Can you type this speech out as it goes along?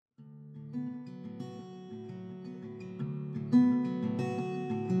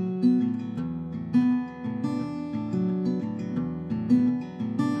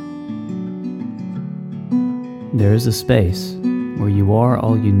There is a space where you are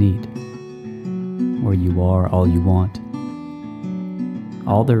all you need, where you are all you want.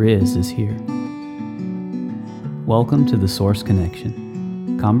 All there is here. Welcome to the Source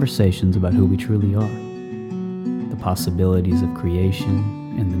Connection, conversations about who we truly are, the possibilities of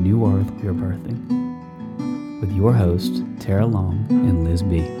creation and the new earth we are birthing, with your hosts, Tara Long and Liz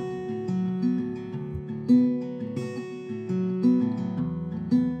B.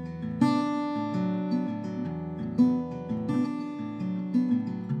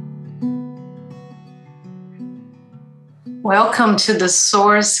 Welcome to the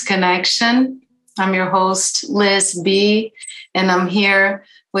Source Connection. I'm your host, Liz B., and I'm here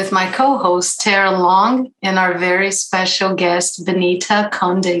with my co-host, Tara Long, and our very special guest, Benita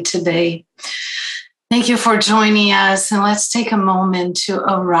Conde, today. Thank you for joining us, and let's take a moment to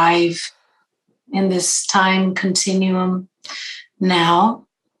arrive in this time continuum now.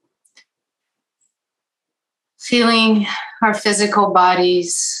 Feeling our physical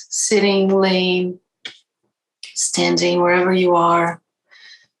bodies, sitting, laying, standing, wherever you are.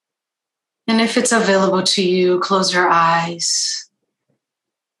 And if it's available to you, close your eyes.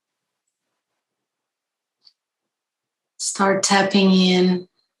 Start tapping in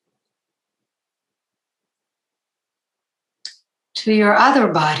to your other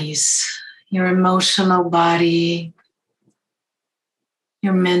bodies, your emotional body,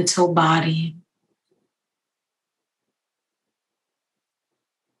 your mental body,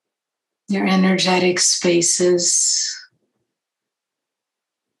 your energetic spaces.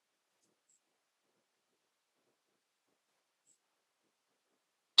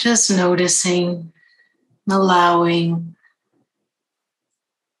 Just noticing, allowing.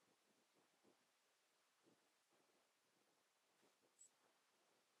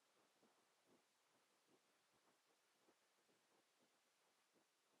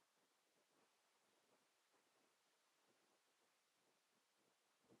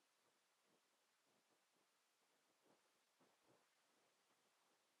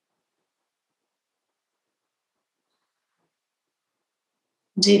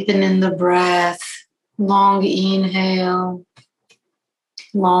 Deepen in the breath, long inhale,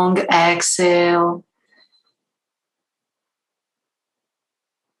 long exhale.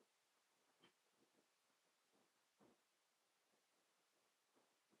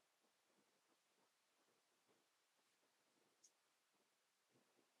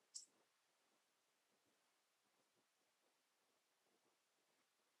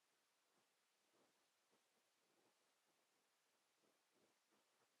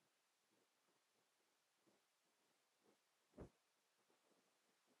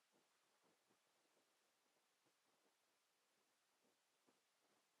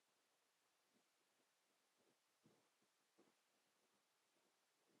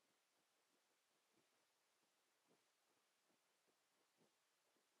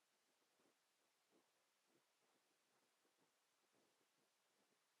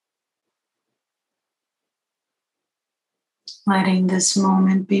 Letting this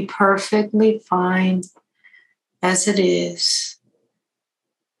moment be perfectly fine as it is.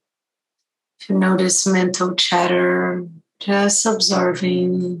 If you notice mental chatter, just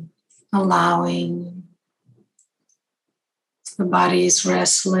observing, allowing. The body is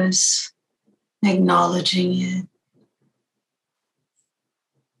restless, acknowledging it.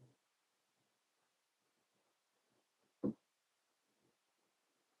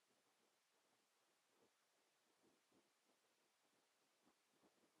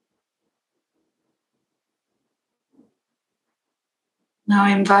 Now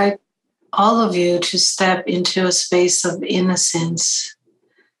I invite all of you to step into a space of innocence.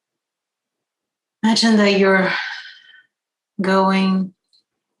 Imagine that you're going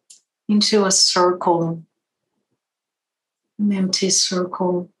into a circle, an empty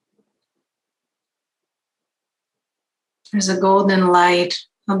circle. There's a golden light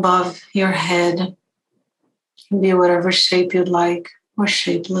above your head. It can be whatever shape you'd like or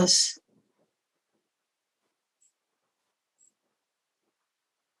shapeless.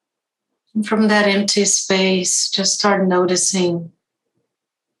 And from that empty space, just start noticing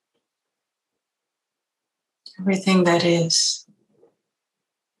everything that is.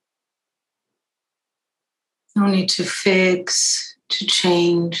 No need to fix, to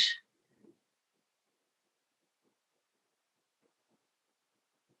change.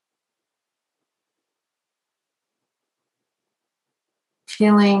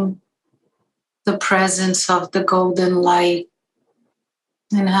 Feeling the presence of the golden light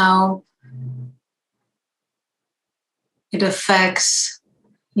and how it affects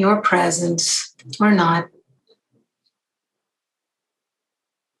your presence or not.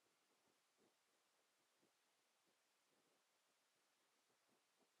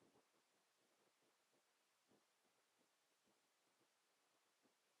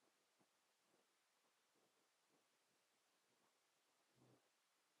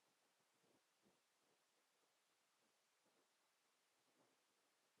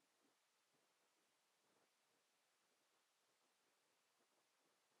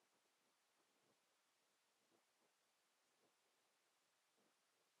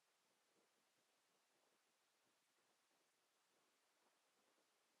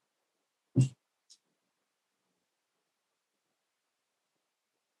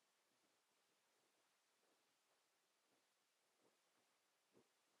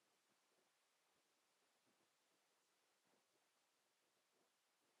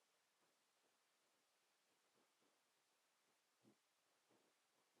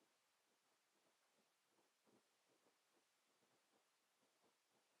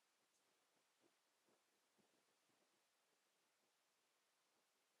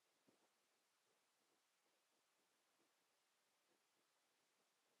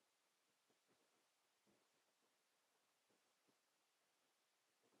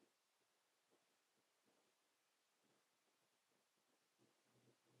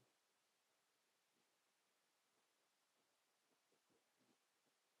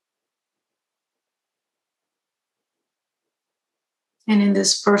 And in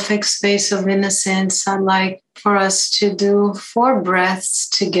this perfect space of innocence, I'd like for us to do 4 breaths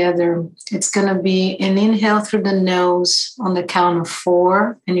together. It's going to be an inhale through the nose on the count of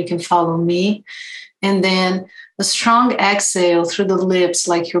 4, and you can follow me. And then a strong exhale through the lips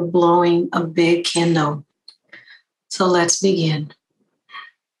like you're blowing a big candle. So let's begin.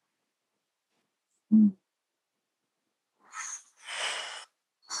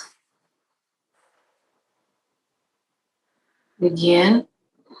 Begin.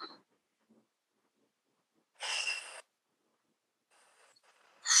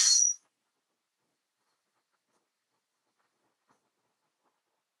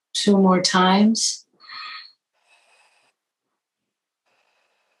 Two more times.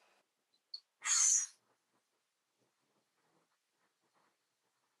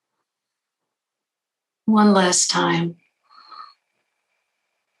 One last time.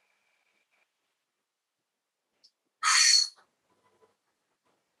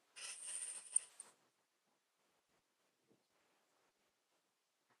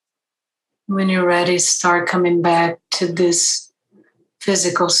 When you're ready, start coming back to this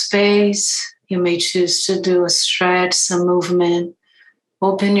physical space. You may choose to do a stretch, some movement.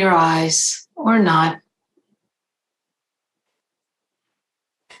 Open your eyes or not.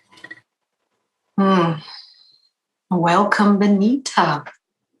 Welcome, Benita.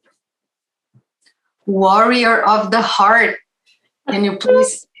 Warrior of the heart. Can you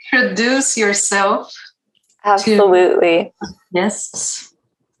please introduce yourself? Absolutely. Yes.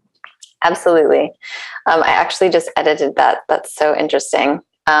 Absolutely. I actually just edited that. That's so interesting.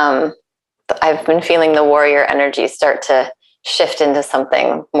 I've been feeling the warrior energy start to shift into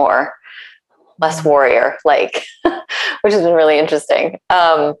something more, less warrior like, which has been really interesting.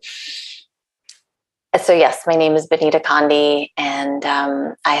 So yes, my name is Benita Conde, and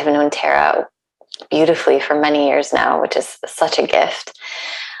I have known Tara beautifully for many years now, which is such a gift.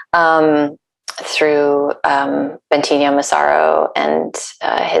 Through Bentinho Massaro and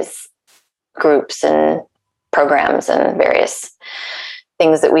his groups and programs and various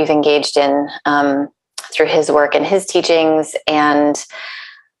things that we've engaged in through his work and his teachings. And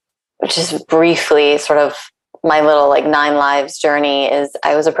just briefly, sort of my little 9 lives journey is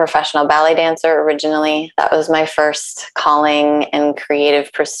I was a professional ballet dancer originally. That was my first calling and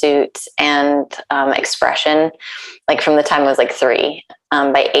creative pursuit and expression, from the time I was 3.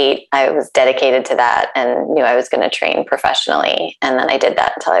 By 8, I was dedicated to that and knew I was going to train professionally. And then I did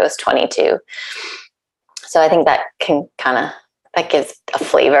that until I was 22. So I think that can that gives a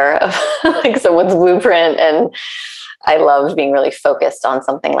flavor of someone's blueprint. And I loved being really focused on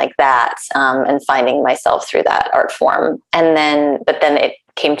something like that and finding myself through that art form. But then it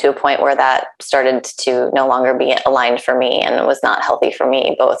came to a point where that started to no longer be aligned for me and was not healthy for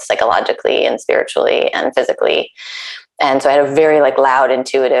me, both psychologically and spiritually and physically. And so I had a very loud,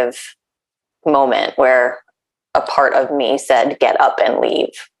 intuitive moment where a part of me said, get up and leave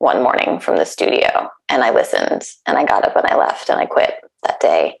one morning from the studio. And I listened and I got up and I left and I quit that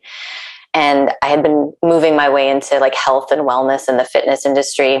day. And I had been moving my way into health and wellness in the fitness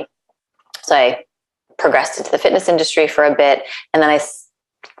industry. So I progressed into the fitness industry for a bit. And then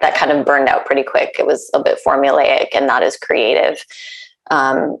that kind of burned out pretty quick. It was a bit formulaic and not as creative.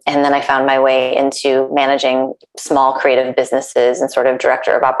 And then I found my way into managing small creative businesses and sort of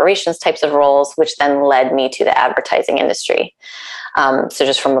director of operations types of roles, which then led me to the advertising industry. So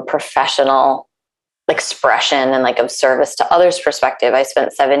just from a professional expression and of service to others perspective, I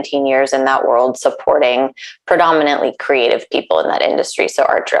spent 17 years in that world supporting predominantly creative people in that industry. So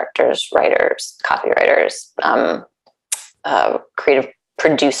art directors, writers, copywriters, creative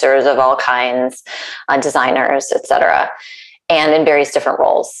producers of all kinds, designers, etc., and in various different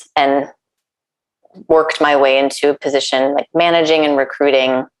roles, and worked my way into a position managing and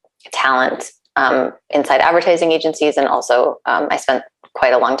recruiting talent inside advertising agencies. And also I spent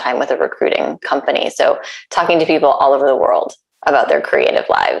quite a long time with a recruiting company. So talking to people all over the world about their creative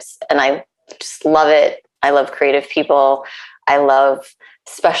lives. And I just love it. I love creative people. I love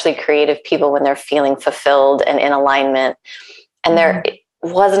especially creative people when they're feeling fulfilled and in alignment. And there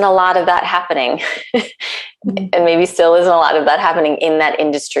wasn't a lot of that happening. And maybe still isn't a lot of that happening in that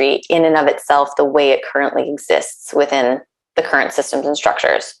industry in and of itself, the way it currently exists within the current systems and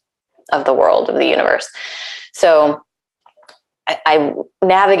structures of the world, of the universe. So I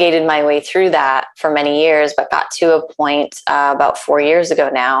navigated my way through that for many years, but got to a point about 4 years ago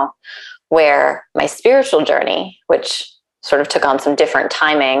now where my spiritual journey, which sort of took on some different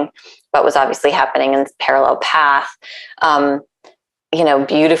timing, but was obviously happening in parallel path,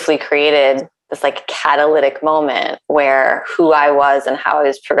 beautifully created this catalytic moment where who I was and how I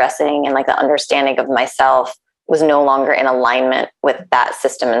was progressing and the understanding of myself was no longer in alignment with that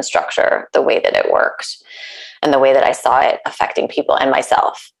system and structure, the way that it worked and the way that I saw it affecting people and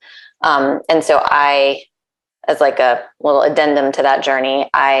myself. And so I, as like a little addendum to that journey,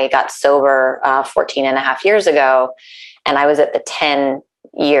 I got sober 14 and a half years ago. And I was at the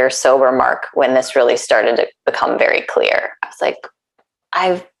 10-year sober mark when this really started to become very clear. I was like,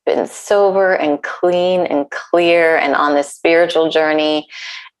 I've been sober and clean and clear and on this spiritual journey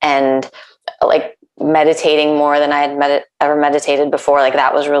and like meditating more than I had ever meditated before. Like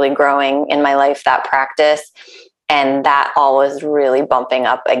that was really growing in my life, that practice. And that all was really bumping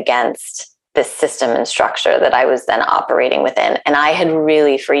up against this system and structure that I was then operating within. And I had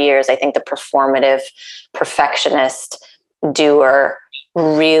really, for years, I think the performative perfectionist doer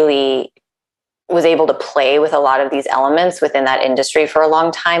really was able to play with a lot of these elements within that industry for a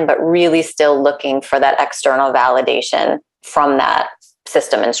long time, but really still looking for that external validation from that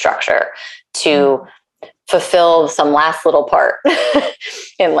system and structure to fulfill some last little part.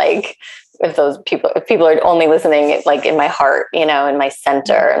 And like, if people are only listening, like in my heart, in my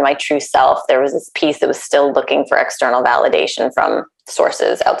center and my true self, there was this piece that was still looking for external validation from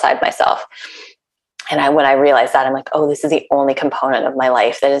sources outside myself. And when I realized that, I'm like, oh, this is the only component of my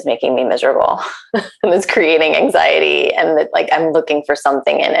life that is making me miserable and it's creating anxiety. And that like, I'm looking for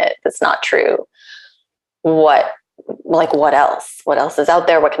something in it that's not true. What else? What else is out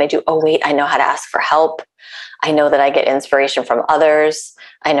there? What can I do? Oh, wait, I know how to ask for help. I know that I get inspiration from others.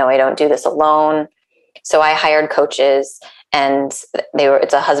 I know I don't do this alone. So I hired coaches, and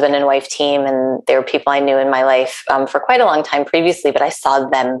it's a husband and wife team, and they were people I knew in my life for quite a long time previously, but I saw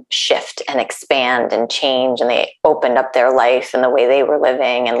them shift and expand and change, and they opened up their life and the way they were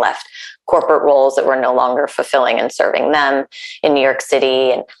living and left corporate roles that were no longer fulfilling and serving them in New York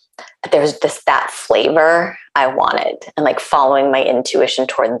City. And there's that flavor I wanted, and like following my intuition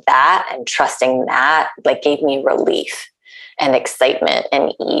toward that and trusting that like gave me relief and excitement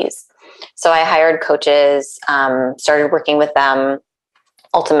and ease. So I hired coaches, started working with them,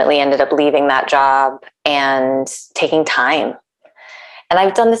 ultimately ended up leaving that job and taking time. And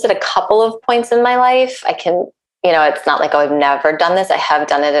I've done this at a couple of points in my life. I can, it's not like, oh, I've never done this. I have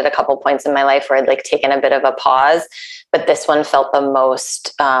done it at a couple points in my life where I'd like taken a bit of a pause, but this one felt the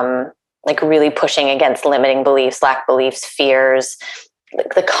most like really pushing against limiting beliefs, lack beliefs, fears,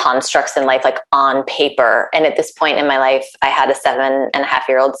 like the constructs in life, like on paper. And at this point in my life, I had a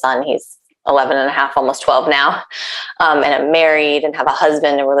 7.5-year-old son. He's 11 and a half, almost 12 now. And I'm married and have a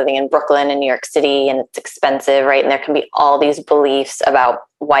husband, and we're living in Brooklyn in New York City, and it's expensive, right? And there can be all these beliefs about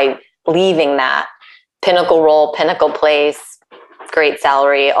why leaving that pinnacle role, pinnacle place, great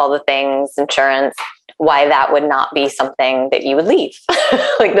salary, all the things, insurance, why that would not be something that you would leave.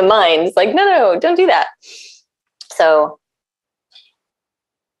 Like the mind is like, no, don't do that. So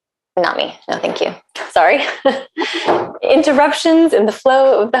not me. No, thank you. Sorry. Interruptions in the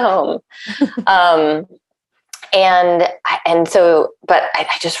flow of the home. But I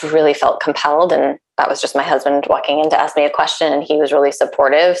just really felt compelled, and that was just my husband walking in to ask me a question, and he was really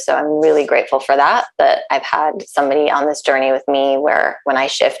supportive. So I'm really grateful for that I've had somebody on this journey with me where when I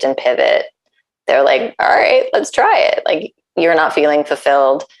shift and pivot, they're like, all right, let's try it. Like, you're not feeling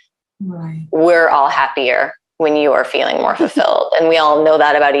fulfilled. Right. We're all happier when you are feeling more fulfilled. And we all know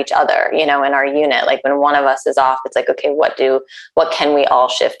that about each other, in our unit. Like when one of us is off, it's like, okay, what can we all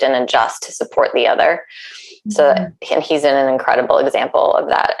shift and adjust to support the other? Mm-hmm. So, and he's an incredible example of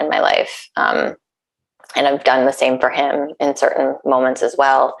that in my life. And I've done the same for him in certain moments as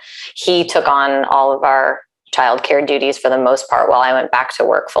well. He took on all of our childcare duties for the most part while I went back to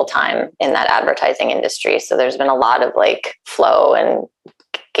work full time in that advertising industry. So there's been a lot of like flow and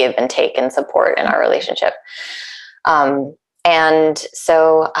give and take and support in our relationship. And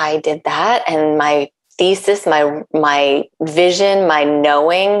so I did that. And my thesis, my vision, my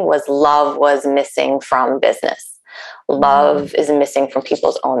knowing was love was missing from business. Love is missing from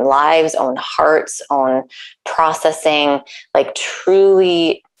people's own lives, own hearts, own processing, like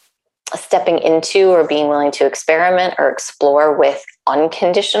truly stepping into or being willing to experiment or explore with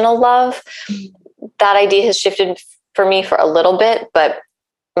unconditional love. That idea has shifted for me for a little bit, but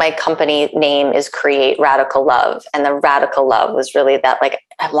my company name is Create Radical Love. And the radical love was really that, like,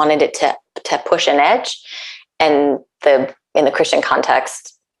 I wanted it to push an edge. And in the Christian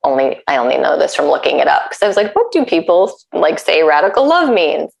context, I only know this from looking it up. Because I was like, what do people like say radical love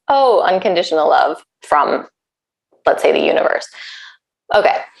means? Oh, unconditional love from, let's say, the universe.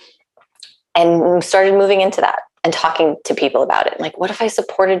 Okay. And started moving into that and talking to people about it. Like, what if I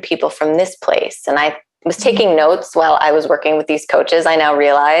supported people from this place? And I was taking notes while I was working with these coaches. I now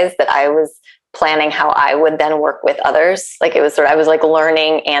realize that I was planning how I would then work with others. Like it was I was like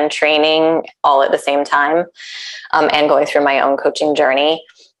learning and training all at the same time, and going through my own coaching journey.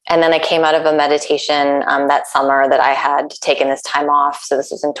 And then I came out of a meditation that summer that I had taken this time off. So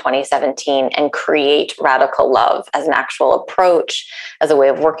this was in 2017, and create radical love as an actual approach, as a way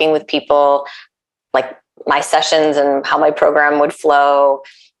of working with people, like my sessions and how my program would flow.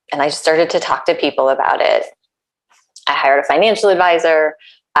 And I started to talk to people about it. I hired a financial advisor.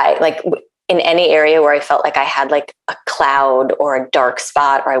 In any area where I felt like I had like a cloud or a dark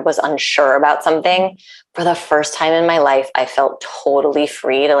spot, or I was unsure about something, for the first time in my life, I felt totally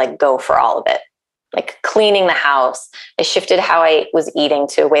free to like go for all of it. Like cleaning the house, I shifted how I was eating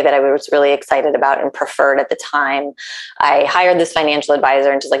to a way that I was really excited about and preferred at the time. I hired this financial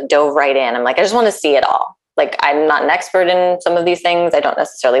advisor and just like dove right in. I'm like, I just want to see it all. Like, I'm not an expert in some of these things. I don't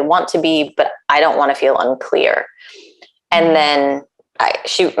necessarily want to be, but I don't want to feel unclear. And then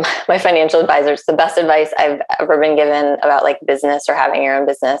my financial advisor, it's the best advice I've ever been given about like business or having your own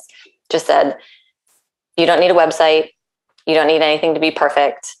business, just said, you don't need a website. You don't need anything to be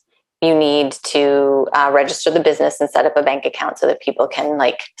perfect. You need to register the business and set up a bank account so that people can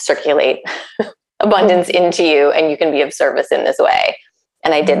like circulate abundance into you, and you can be of service in this way.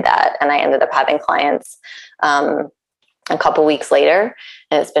 And I did that, and I ended up having clients a couple weeks later,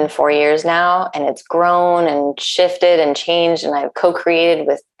 and it's been 4 years now, and it's grown and shifted and changed, and I've co-created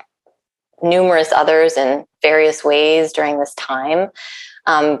with numerous others in various ways during this time.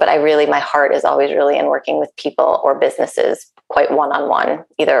 But my heart is always really in working with people or businesses quite one-on-one,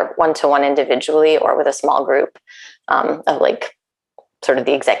 either one-to-one individually or with a small group of like sort of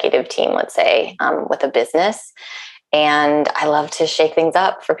the executive team, let's say, with a business. And I love to shake things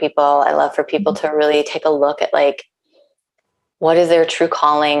up for people. I love for people to really take a look at like, what is their true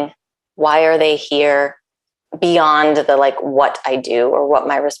calling? Why are they here? Beyond the like what I do or what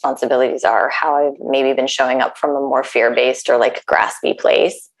my responsibilities are, how I've maybe been showing up from a more fear-based or like graspy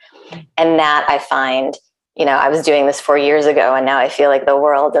place. And that I find, I was doing this 4 years ago, and now I feel like the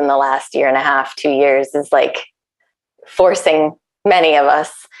world in the last year and a half, 2 years is like forcing many of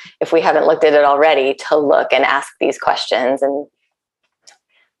us, if we haven't looked at it already, to look and ask these questions and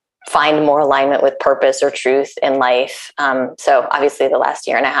find more alignment with purpose or truth in life. So obviously the last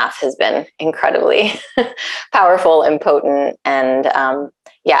year and a half has been incredibly powerful and potent. And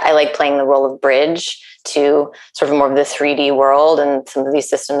I like playing the role of bridge to sort of more of the 3D world and some of these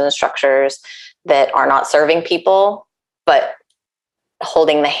systems and structures that are not serving people, but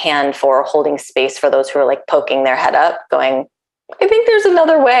holding the hand for, holding space for those who are like poking their head up, going, I think there's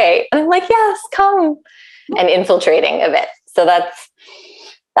another way. And I'm like, yes, come, and infiltrating a bit. So that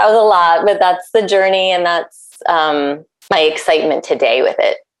was a lot, but that's the journey. And that's my excitement today with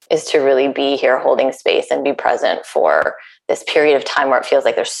it, is to really be here holding space and be present for this period of time where it feels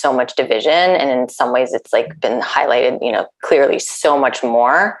like there's so much division. And in some ways it's like been highlighted, clearly so much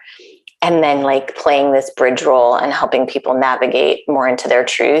more. And then like playing this bridge role and helping people navigate more into their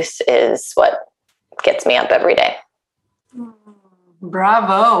truth is what gets me up every day.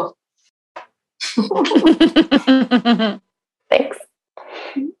 Bravo. Thanks.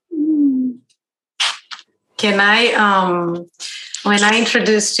 Can I, when I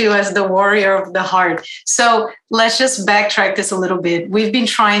introduced you as the warrior of the heart, so let's just backtrack this a little bit. We've been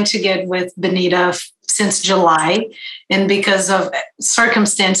trying to get with Benita since July, and because of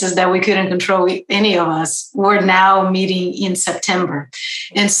circumstances that we couldn't control, any of us, we're now meeting in September.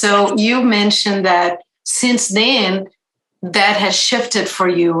 And so you mentioned that since then, that has shifted for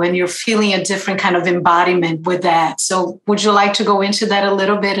you and you're feeling a different kind of embodiment with that. So would you like to go into that a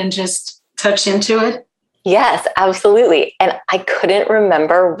little bit and just touch into it? Yes, absolutely. And I couldn't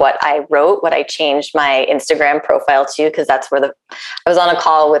remember what I wrote, what I changed my Instagram profile to, because that's where I was on a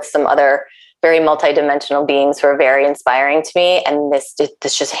call with some other very multidimensional beings who are very inspiring to me. And this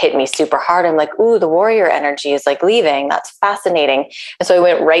just hit me super hard. I'm like, ooh, the warrior energy is like leaving. That's fascinating. And so I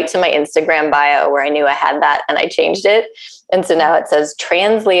went right to my Instagram bio where I knew I had that, and I changed it. And so now it says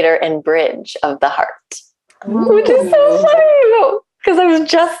translator and bridge of the heart, which is so funny. Because I was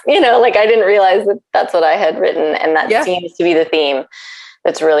just, I didn't realize that that's what I had written. And that seems to be the theme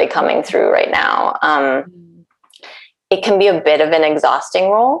that's really coming through right now. It can be a bit of an exhausting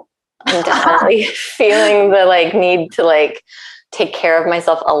role. I'm definitely feeling the need to take care of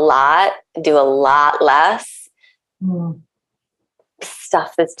myself a lot, do a lot less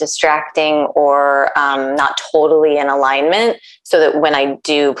stuff that's distracting or not totally in alignment, so that when I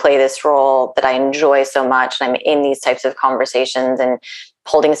do play this role that I enjoy so much, and I'm in these types of conversations and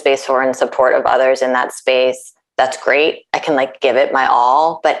holding space for and support of others in that space, that's great. I can give it my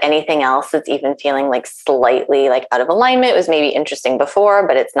all, but anything else that's even feeling slightly out of alignment was maybe interesting before,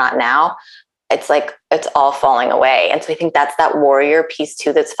 but it's not now. it's like, it's all falling away. And so I think that's that warrior piece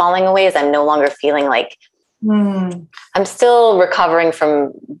too, that's falling away, is I'm no longer feeling like I'm still recovering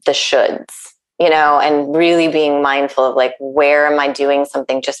from the shoulds, and really being mindful of like, where am I doing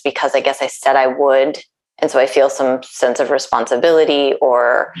something just because I guess I said I would. And so I feel some sense of responsibility,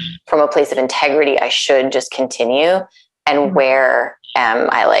 or from a place of integrity, I should just continue. And where am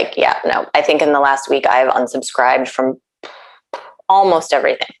I like, no, I think in the last week I've unsubscribed from almost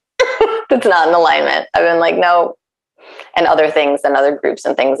everything that's not in alignment. I've been like, no. And other things and other groups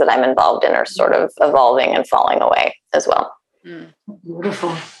and things that I'm involved in are sort of evolving and falling away as well.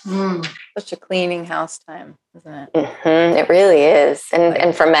 Beautiful. Such a cleaning house time, isn't it? It really is.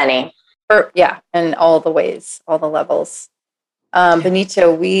 And for many. In all the ways, all the levels. Benita,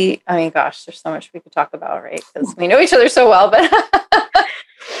 there's so much we could talk about, right? Because we know each other so well, but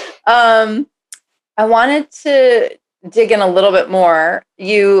I wanted to dig in a little bit more.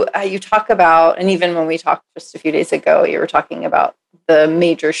 You talk about, and even when we talked just a few days ago, you were talking about the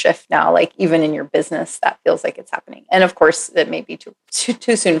major shift now, like even in your business, that feels like it's happening. And of course, it may be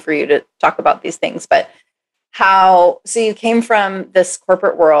too soon for you to talk about these things, but so you came from this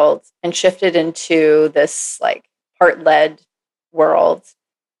corporate world and shifted into this like heart-led world,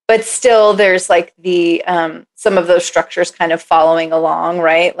 but still there's like the some of those structures kind of following along,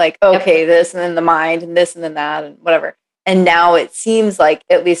 right? Like, okay, this and then the mind and this and then that and whatever. And now it seems like,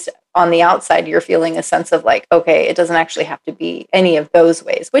 at least on the outside, you're feeling a sense of like, okay, it doesn't actually have to be any of those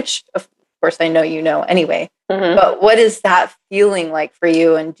ways, which of course I know anyway. But what is that feeling like for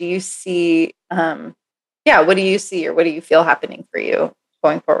you? And do you see, what do you see or what do you feel happening for you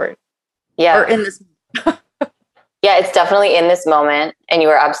going forward? Yeah. Or in this Yeah, it's definitely in this moment. And you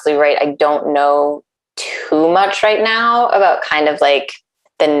are absolutely right. I don't know too much right now about kind of like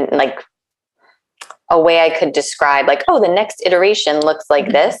a way I could describe like, oh, the next iteration looks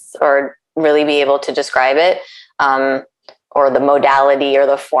like this, or really be able to describe it, or the modality or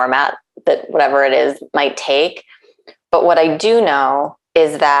the format that whatever it is might take. But what I do know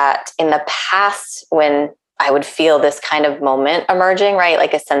is that in the past, when I would feel this kind of moment emerging, right?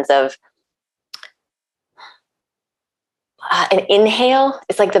 Like a sense of an inhale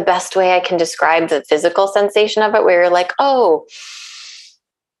is like the best way I can describe the physical sensation of it, where you're like, oh,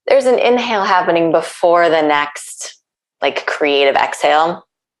 there's an inhale happening before the next like creative exhale,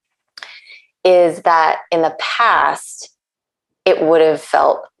 is that in the past, it would have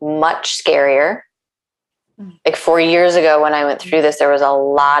felt much scarier. Like 4 years ago when I went through this, there was a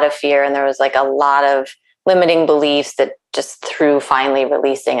lot of fear and there was like a lot of limiting beliefs that just through finally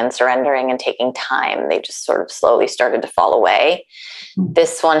releasing and surrendering and taking time, they just sort of slowly started to fall away.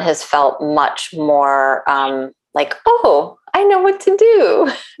 This one has felt much more like, oh, I know what to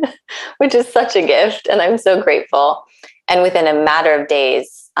do, which is such a gift. And I'm so grateful. And within a matter of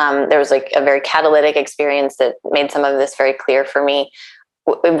days, there was like a very catalytic experience that made some of this very clear for me.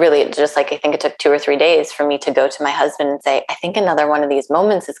 It really just like, I think it took 2 or 3 days for me to go to my husband and say, I think another one of these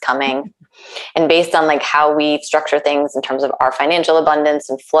moments is coming. And based on like how we structure things in terms of our financial abundance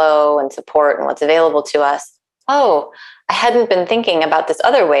and flow and support and what's available to us, oh, I hadn't been thinking about this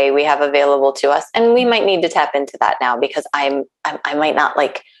other way we have available to us. And we might need to tap into that now, because I might not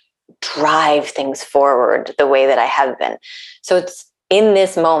like drive things forward the way that I have been. So it's in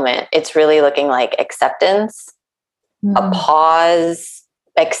this moment, it's really looking like acceptance, a pause,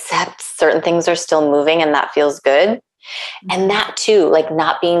 accept certain things are still moving and that feels good. And that too, like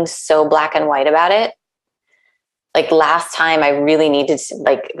not being so black and white about it. Like last time I really needed to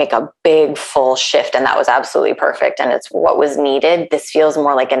like make a big full shift, and that was absolutely perfect. And it's what was needed. This feels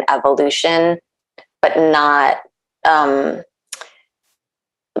more like an evolution, but not,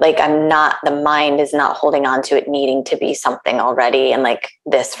 like the mind is not holding on to it needing to be something already and like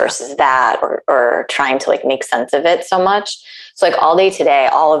this versus that, or trying to like make sense of it so much. So like all day today,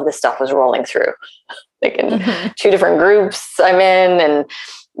 all of this stuff was rolling through like in 2 different groups I'm in. And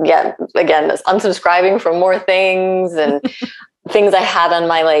yeah, again, unsubscribing from more things and things I had on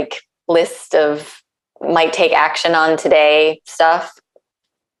my like list of might take action on today stuff.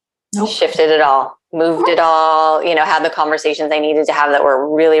 Shifted it all, moved it all, had the conversations I needed to have that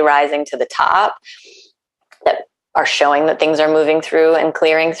were really rising to the top, that are showing that things are moving through and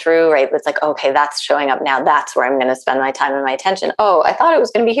clearing through, right? It's like, okay, that's showing up now. That's where I'm going to spend my time and my attention. Oh, I thought it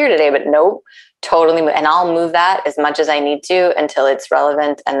was going to be here today, but nope, totally. And I'll move that as much as I need to until it's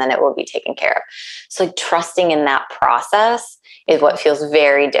relevant, and then it will be taken care of. So like, trusting in that process is what feels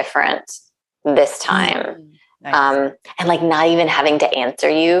very different this time. Nice. And like not even having to answer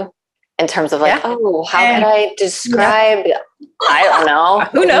you in terms of like, oh, how could I describe I don't know.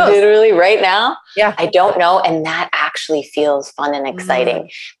 Who knows? Literally right now. Yeah. I don't know. And that actually feels fun and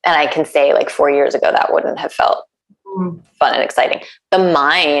exciting. And I can say like 4 years ago, that wouldn't have felt fun and exciting. The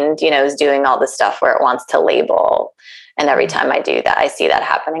mind, is doing all the stuff where it wants to label. And every time I do that, I see that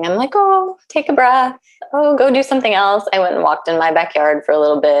happening. I'm like, oh, take a breath. Oh, go do something else. I went and walked in my backyard for a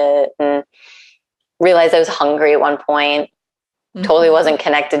little bit and realized I was hungry at one point. Totally wasn't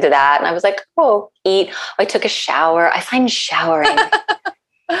connected to that. And I was like, oh, eat. I took a shower. I find showering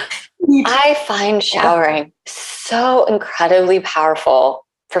so incredibly powerful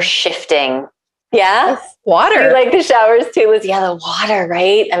for shifting. Yeah. Water. You like the showers too, Liz? Yeah, the water,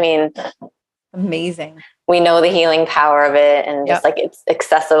 right? I mean, amazing. We know the healing power of it, and just like it's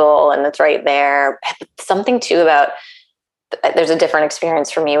accessible and it's right there. Something too about there's a different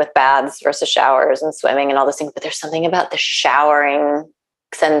experience for me with baths versus showers and swimming and all those things, but there's something about the showering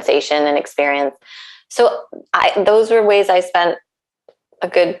sensation and experience. So those were ways I spent a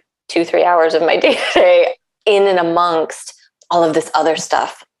good 2-3 hours of my day to day in and amongst all of this other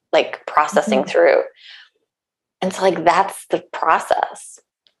stuff, like processing through. And so like, that's the process.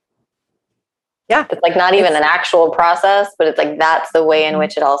 Yeah. It's like not even an actual process, but it's like, that's the way in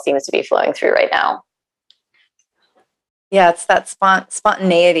which it all seems to be flowing through right now. Yeah, it's that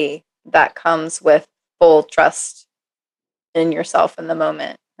spontaneity that comes with full trust in yourself in the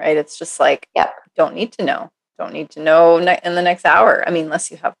moment, right? It's just like, don't need to know. Don't need to know in the next hour. I mean, unless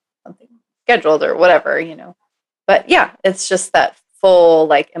you have something scheduled or whatever, But yeah, it's just that full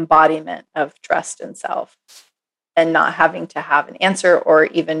like embodiment of trust in self and not having to have an answer or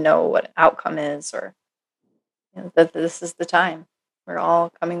even know what an outcome is, or that this is the time. We're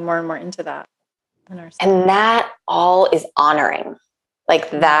all coming more and more into that. And that all is honoring,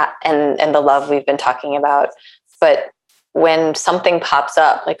 like that and the love we've been talking about. But when something pops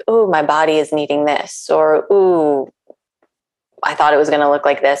up, like, oh, my body is needing this, or, ooh, I thought it was going to look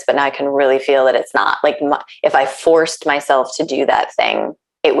like this, but now I can really feel that it's not. Like if I forced myself to do that thing,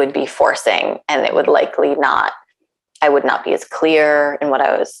 it would be forcing, and it would likely not, I would not be as clear in what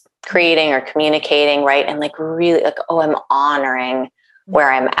I was creating or communicating, right? And like really like, oh, I'm honoring where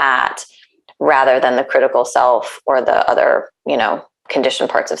I'm at, rather than the critical self or the other, conditioned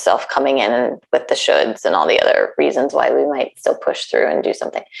parts of self coming in and with the shoulds and all the other reasons why we might still push through and do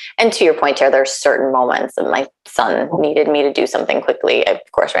something. And to your point, Tara, there's certain moments that my son needed me to do something quickly. I,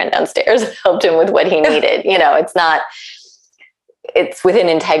 of course, ran downstairs, helped him with what he needed. It's within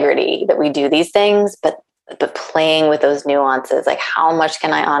integrity that we do these things, but playing with those nuances, like how much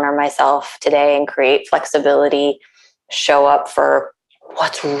can I honor myself today and create flexibility, show up for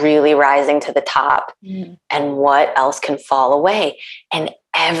what's really rising to the top and what else can fall away. And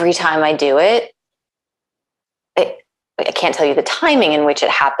every time I do it, I can't tell you the timing in which it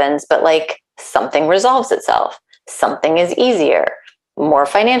happens, but like something resolves itself. Something is easier. More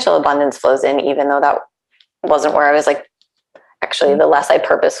financial abundance flows in, even though that wasn't where I was like, actually, the less I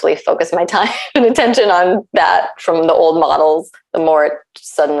purposefully focus my time and attention on that from the old models, the more it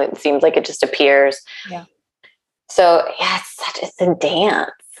suddenly seems like it just appears. Yeah. So yeah, it's a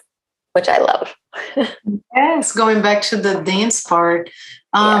dance, which I love. Yes, going back to the dance part.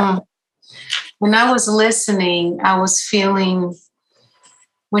 When I was listening, I was feeling,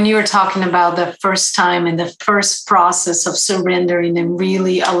 when you were talking about the first time and the first process of surrendering and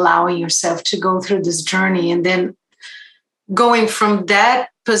really allowing yourself to go through this journey, and then going from that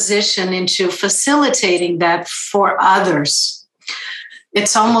position into facilitating that for others.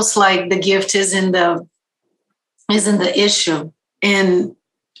 It's almost like the gift is in the issue. And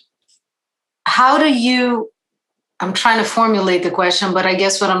how do you, I'm trying to formulate the question, but I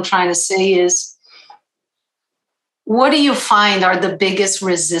guess what I'm trying to say is, what do you find are the biggest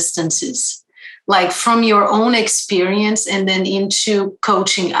resistances, like from your own experience and then into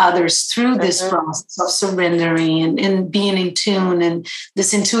coaching others through this process of surrendering and being in tune and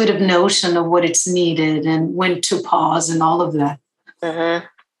this intuitive notion of what it's needed and when to pause and all of that?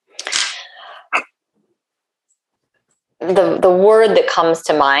 The word that comes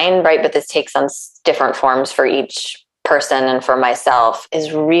to mind, right, but this takes on different forms for each person and for myself,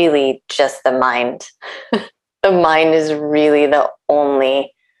 is really just the mind. The mind is really the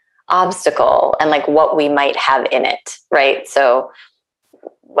only obstacle, and like what we might have in it, right? So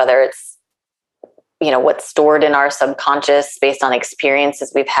whether it's, what's stored in our subconscious based on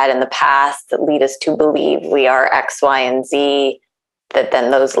experiences we've had in the past that lead us to believe we are X, Y, and Z, that then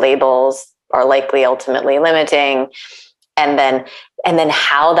those labels are likely ultimately limiting. And then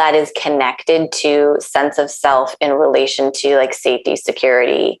how that is connected to sense of self in relation to like safety,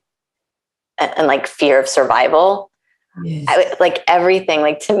 security, and like fear of survival. Yes. Like everything,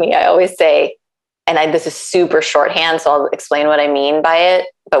 like to me, I always say, this is super shorthand, so I'll explain what I mean by it.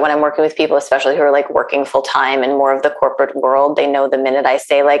 But when I'm working with people, especially who are like working full time and more of the corporate world, they know the minute I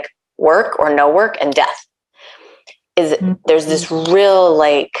say like work or no work and death is there's this real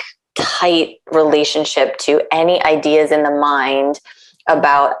like tight relationship to any ideas in the mind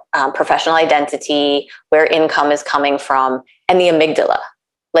about professional identity, where income is coming from, and the amygdala,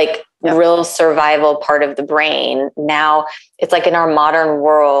 like real survival part of the brain. Now it's like in our modern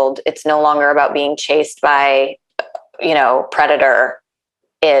world, it's no longer about being chased by, predator.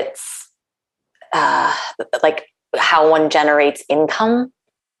 It's like how one generates income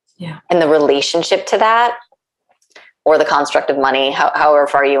and the relationship to that, or the construct of money, however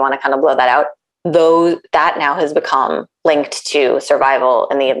far you want to kind of blow that out. Though that now has become linked to survival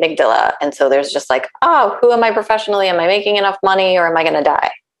in the amygdala. And so there's just like, oh, who am I professionally? Am I making enough money, or am I going to die?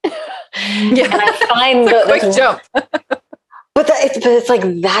 And I find it's a quick jump. But it's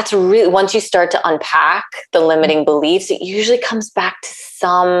like, that's really, once you start to unpack the limiting beliefs, it usually comes back to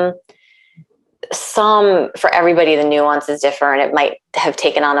some, for everybody, the nuance is different. It might have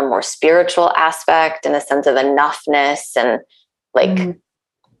taken on a more spiritual aspect in the sense of enoughness and like,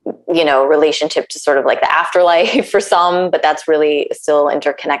 relationship to sort of like the afterlife for some, but that's really still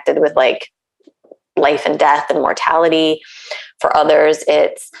interconnected with like life and death and mortality. For others,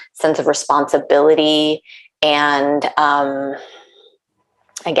 it's sense of responsibility. And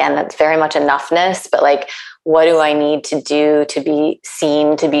again, that's very much enoughness, but like, what do I need to do to be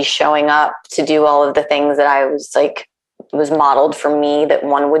seen, to be showing up, to do all of the things that I was modeled for me that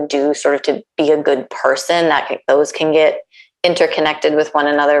one would do sort of to be a good person? Those can get interconnected with one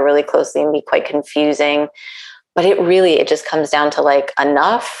another really closely and be quite confusing. But it just comes down to like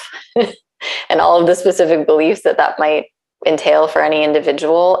enough and all of the specific beliefs that might entail for any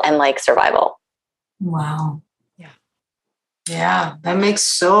individual, and like survival. Wow. Yeah, that makes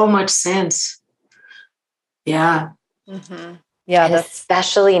so much sense. Yeah. Mm-hmm. Yeah. And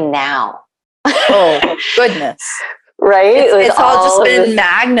especially now. Oh, goodness. Right? It's all just been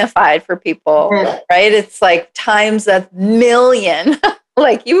magnified for people, right? It's like times a million.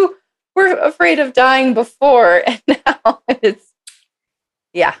 Like you were afraid of dying before, and now it's,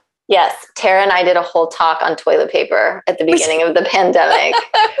 Yes. Tara and I did a whole talk on toilet paper at the beginning of the pandemic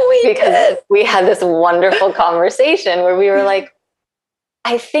because we had this wonderful conversation where we were like,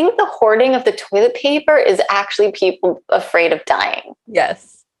 I think the hoarding of the toilet paper is actually people afraid of dying.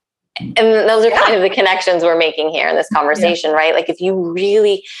 Yes. And those are kind of the connections we're making here in this conversation, right? Like if you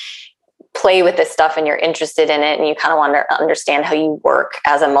really play with this stuff and you're interested in it and you kind of want to understand how you work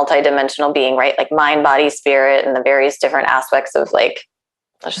as a multidimensional being, right? Like mind, body, spirit, and the various different aspects of like,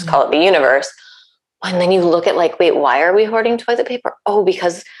 let's just call it the universe. And then you look at like, wait, why are we hoarding toilet paper? Oh,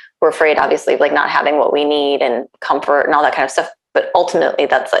 because we're afraid, obviously, of like not having what we need and comfort and all that kind of stuff. But ultimately,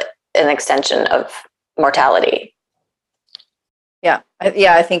 that's like an extension of mortality. Yeah.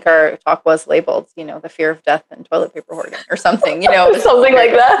 I think our talk was labeled, the fear of death and toilet paper hoarding or something, something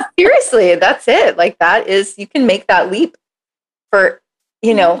like that. Seriously, that's it. Like that is, you can make that leap for,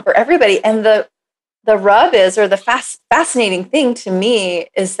 for everybody. And the rub is, or the fascinating thing to me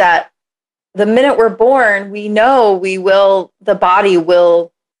is that the minute we're born, we know the body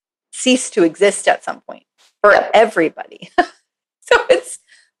will cease to exist at some point for everybody. So it's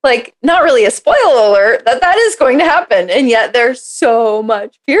like not really a spoiler alert that is going to happen. And yet there's so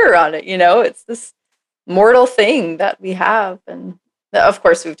much fear on it. It's this mortal thing that we have. And of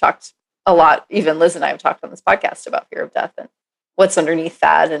course, we've talked a lot, even Liz and I have talked on this podcast about fear of death and what's underneath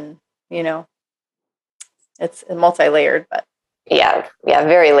that. And, it's multi-layered, but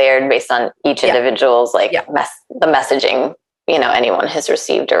very layered based on each individual's the messaging, anyone has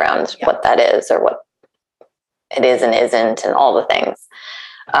received around what that is or what it is and isn't and all the things.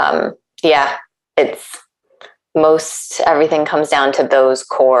 It's everything comes down to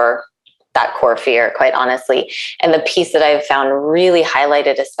that core fear, quite honestly. And the piece that I've found really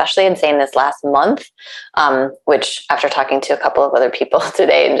highlighted, especially in saying this last month, which after talking to a couple of other people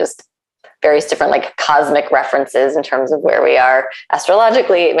today and just various different like cosmic references in terms of where we are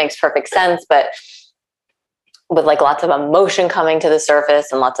astrologically, it makes perfect sense. But with like lots of emotion coming to the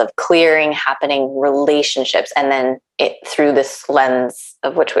surface and lots of clearing happening, relationships, and then through this lens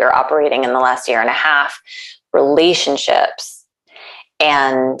of which we are operating in the last year and a half, relationships.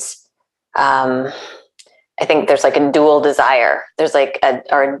 And I think there's like a dual desire. There's like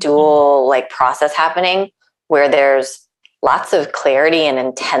a dual like process happening where there's lots of clarity and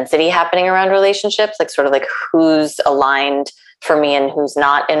intensity happening around relationships, like sort of like who's aligned for me and who's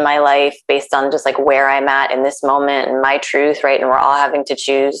not in my life based on just like where I'm at in this moment and my truth, right? And we're all having to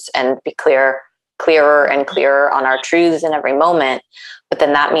choose and be clearer and clearer on our truths in every moment. but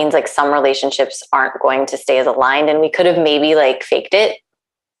then that means like some relationships aren't going to stay as aligned, and we could have maybe like faked it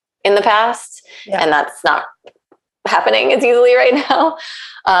in the past, and that's not happening as easily right now,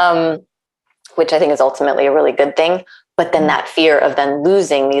 which I think is ultimately a really good thing. But then that fear of then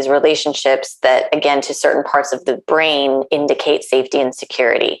losing these relationships that, again, to certain parts of the brain indicate safety and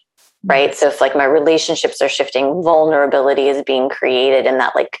security, right? So if like my relationships are shifting, vulnerability is being created in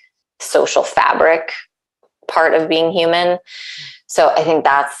that like social fabric part of being human. So I think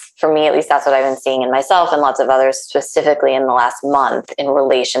that's, for me, at least that's what I've been seeing in myself and lots of others, specifically in the last month in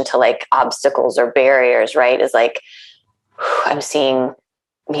relation to like obstacles or barriers, right? Is like, I'm seeing,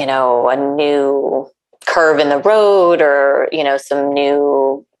 you know, a new curve in the road, or, you know, some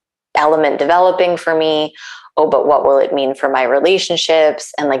new element developing for me. Oh, but what will it mean for my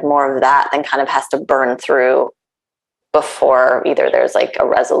relationships? And like more of that then kind of has to burn through before either there's like a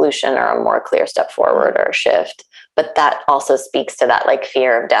resolution or a more clear step forward or a shift. But that also speaks to that like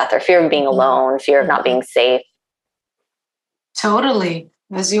fear of death or fear of being alone, fear of not being safe. Totally.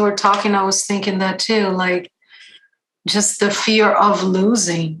 As you were talking, I was thinking that too, like just the fear of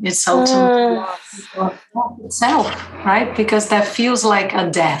losing its ultimate itself, right? Because that feels like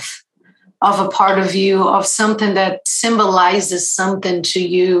a death of a part of you, of something that symbolizes something to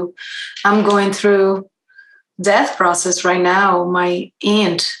you. I'm going through death process right now. My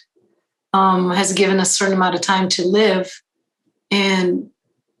aunt has given a certain amount of time to live, and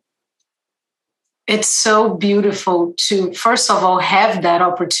it's so beautiful to, first of all, have that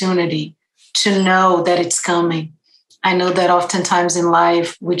opportunity to know that it's coming. I know that oftentimes in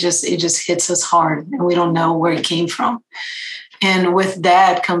life, it just hits us hard and we don't know where it came from. And with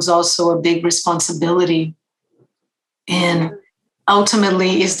that comes also a big responsibility. And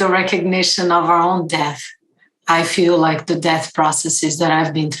ultimately is the recognition of our own death. I feel like the death processes that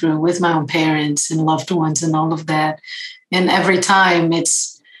I've been through with my own parents and loved ones and all of that. And every time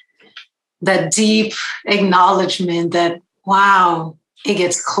it's that deep acknowledgement that, wow, it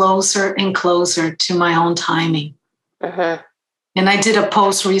gets closer and closer to my own timing. Mm-hmm. And I did a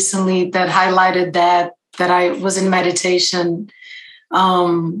post recently that highlighted that I was in meditation,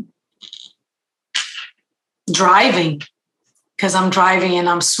 driving, because I'm driving and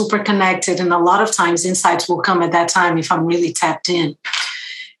I'm super connected. And a lot of times insights will come at that time if I'm really tapped in.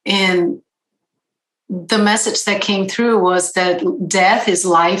 And the message that came through was that death is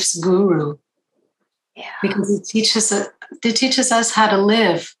life's guru. Yeah. Because it teaches us how to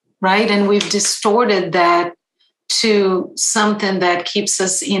live, right? And we've distorted that to something that keeps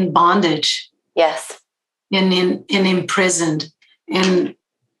us in bondage. Yes. And imprisoned. And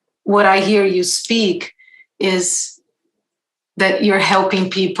what I hear you speak is that you're helping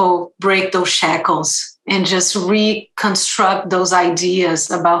people break those shackles and just reconstruct those ideas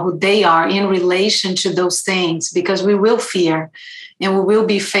about who they are in relation to those things, because we will fear and we will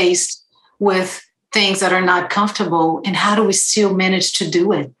be faced with things that are not comfortable. And how do we still manage to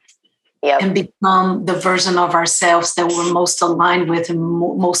do it? Yep. And become the version of ourselves that we're most aligned with and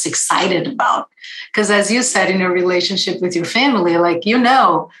most excited about. Because as you said, in your relationship with your family, like, you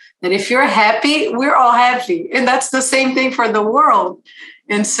know, that if you're happy, we're all happy. And that's the same thing for the world.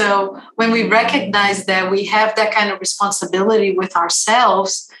 And so when we recognize that we have that kind of responsibility with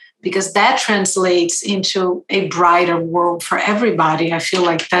ourselves, because that translates into a brighter world for everybody, I feel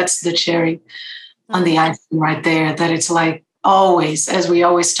like that's the cherry on the icing right there, that it's like, always, as we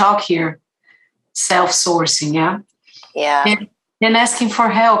always talk here, self-sourcing, yeah, and asking for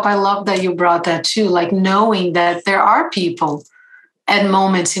help. I love that you brought that too, like knowing that there are people at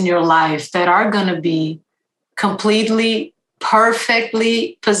moments in your life that are going to be completely,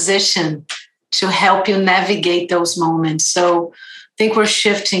 perfectly positioned to help you navigate those moments. So I think we're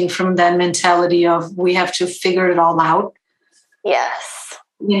shifting from that mentality of we have to figure it all out. Yes.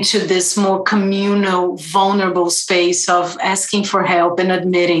 Into this more communal, vulnerable space of asking for help and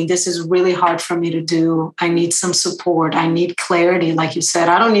admitting this is really hard for me to do. I need some support. I need clarity. Like you said,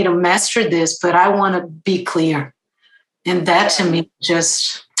 I don't need to master this, but I want to be clear. And that to me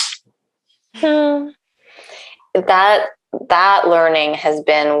just... That learning has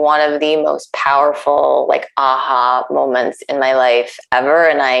been one of the most powerful, like, aha moments in my life ever.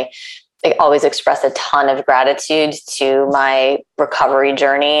 And I always express a ton of gratitude to my recovery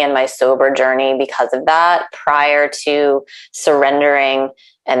journey and my sober journey because of that. Prior to surrendering,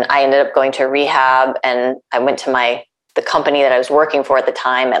 and I ended up going to rehab, and I went to the company that I was working for at the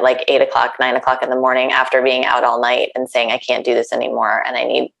time at like 8 o'clock, 9 o'clock in the morning after being out all night and saying, I can't do this anymore. And I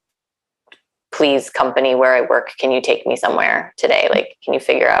need, please, company where I work, can you take me somewhere today? Like, can you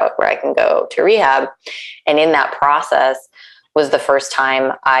figure out where I can go to rehab? And in that process was the first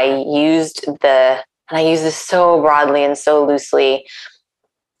time I used and I use this so broadly and so loosely,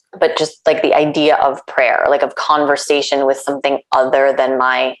 but just like the idea of prayer, like of conversation with something other than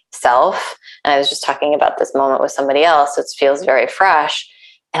myself. And I was just talking about this moment with somebody else, so it feels very fresh.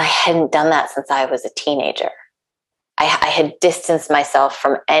 And I hadn't done that since I was a teenager. I had distanced myself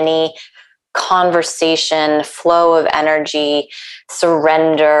from any conversation, flow of energy,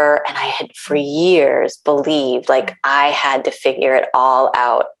 surrender. And I had for years believed like I had to figure it all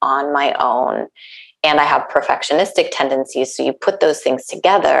out on my own. And I have perfectionistic tendencies. So you put those things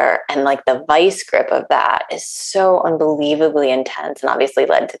together, and like the vice grip of that is so unbelievably intense, and obviously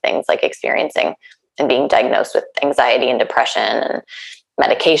led to things like experiencing and being diagnosed with anxiety and depression and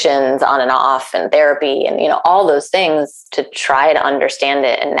medications on and off and therapy and, all those things to try to understand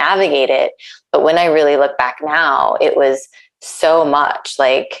it and navigate it. But when I really look back now, it was so much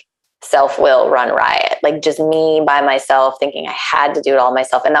like self-will run riot, like just me by myself thinking I had to do it all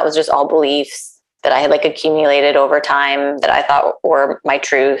myself. And that was just all beliefs that I had like accumulated over time that I thought were my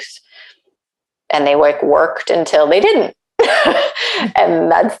truth. And they like worked until they didn't.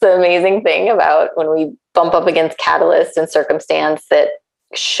 And that's the amazing thing about when we bump up against catalysts and circumstance that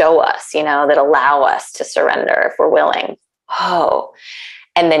show us, that allow us to surrender if we're willing. Oh,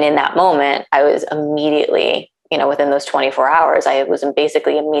 and then in that moment, I was immediately, within those 24 hours, I was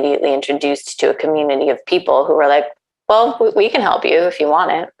basically immediately introduced to a community of people who were like, well, we can help you if you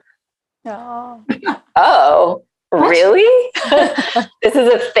want it. Oh, Oh, really? This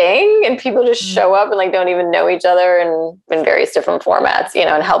is a thing? And people just show up and like don't even know each other and in various different formats,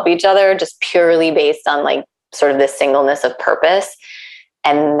 and help each other just purely based on like sort of this singleness of purpose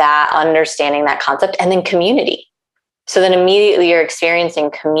and that understanding that concept, and then community. So then immediately you're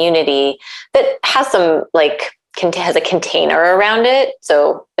experiencing community that has some like has a container around it.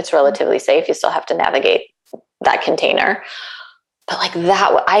 So it's relatively safe. You still have to navigate that container. But like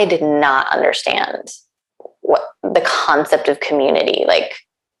that, I did not understand what the concept of community. Like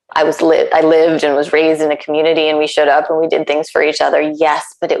I lived and was raised in a community, and we showed up and we did things for each other.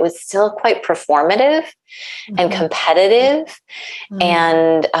 Yes, but it was still quite performative and competitive,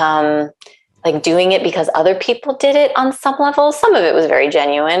 and like doing it because other people did it on some level. Some of it was very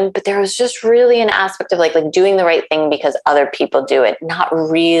genuine, but there was just really an aspect of like doing the right thing because other people do it, not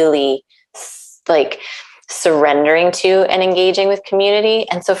really like surrendering to and engaging with community.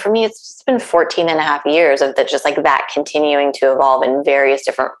 And so for me, it's been 14 and a half years of just like that continuing to evolve in various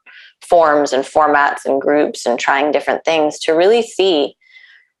different forms and formats and groups and trying different things to really see,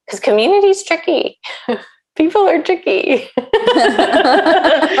 because community is tricky. People are tricky.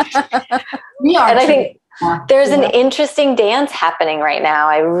 We are. And I think there's an interesting dance happening right now.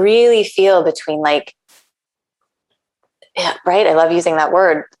 I really feel between like, right? I love using that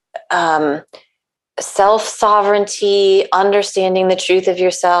word. Self-sovereignty, understanding the truth of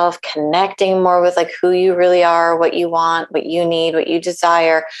yourself, connecting more with like who you really are, what you want, what you need, what you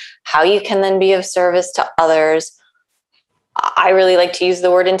desire, how you can then be of service to others. I really like to use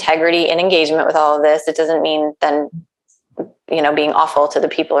the word integrity and engagement with all of this. It doesn't mean then, being awful to the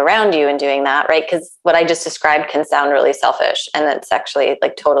people around you and doing that, right? Because what I just described can sound really selfish, and that's actually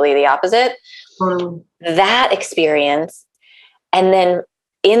like totally the opposite. That experience, and then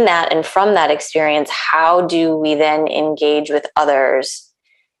in that and from that experience, how do we then engage with others?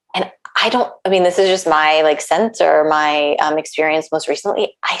 And this is just my like sense or my experience most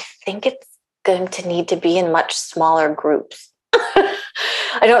recently. I think it's going to need to be in much smaller groups.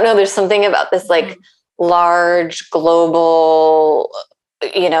 I don't know. There's something about this like large global,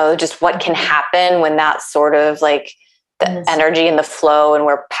 just what can happen when that sort of like the energy and the flow and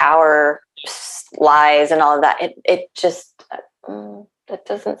where power lies and all of that. It just, that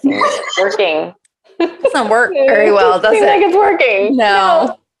doesn't seem like it's working. It doesn't work very well, does it? Seems like it's working.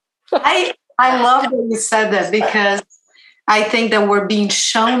 No. I love that you said that, because I think that we're being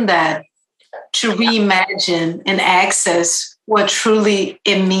shown that to reimagine and access what truly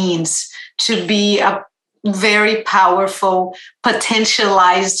it means to be a very powerful,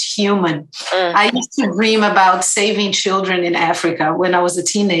 potentialized human. I used to dream about saving children in Africa when I was a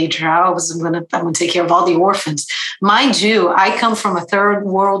teenager. I'm going to take care of all the orphans. Mind you, I come from a third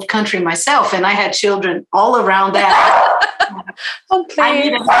world country myself, and I had children all around that. I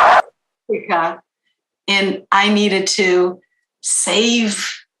needed Africa, and I needed to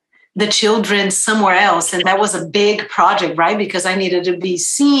save the children somewhere else. And that was a big project, right? Because I needed to be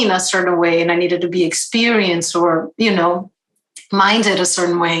seen a certain way, and I needed to be experienced or, minded a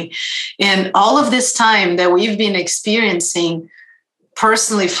certain way. And all of this time that we've been experiencing,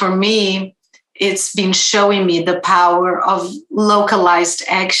 personally for me, it's been showing me the power of localized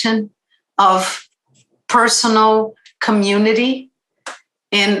action, of personal community.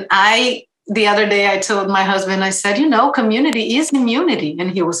 And I the other day I told my husband, I said, community is immunity.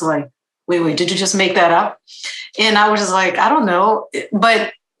 And he was like, wait, did you just make that up? And I was just like, I don't know.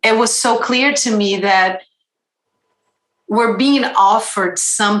 But it was so clear to me that we're being offered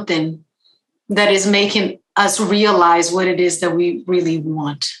something that is making us realize what it is that we really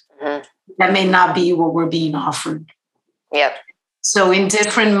want. Mm-hmm. That may not be what we're being offered. Yep. So in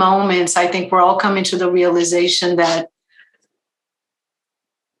different moments, I think we're all coming to the realization that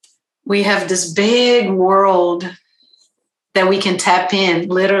we have this big world that we can tap in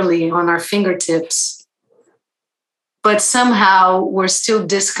literally on our fingertips, but somehow we're still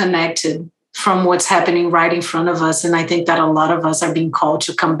disconnected from what's happening right in front of us. And I think that a lot of us are being called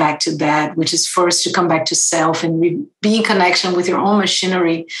to come back to that, which is first to come back to self and be in connection with your own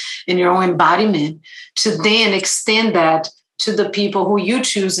machinery and your own embodiment, to then extend that to the people who you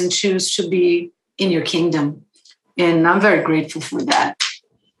choose to be in your kingdom. And I'm very grateful for that.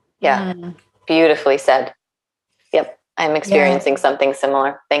 Yeah, beautifully said. Yep, I'm experiencing something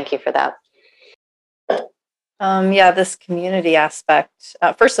similar. Thank you for that. This community aspect.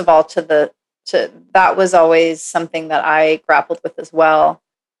 First of all, that was always something that I grappled with as well.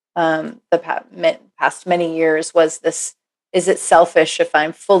 The past many years was this: is it selfish if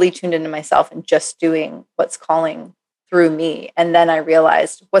I'm fully tuned into myself and just doing what's calling through me? And then I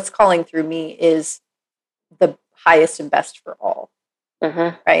realized what's calling through me is the highest and best for all.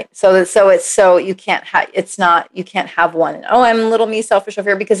 Mm-hmm. Right. So you can't have one. And, I'm little me selfish over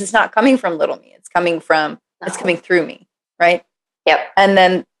here, because it's not coming from little me. It's coming through me. Right. Yep. And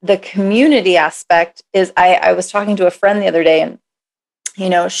then the community aspect is, I was talking to a friend the other day, and,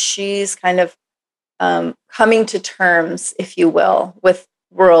 she's kind of coming to terms, if you will, with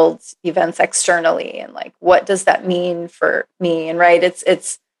world events externally. And like, what does that mean for me? And right.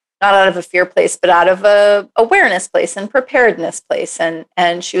 It's not out of a fear place, but out of a awareness place and preparedness place. And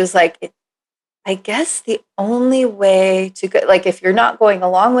she was like, I guess the only way to go, like, if you're not going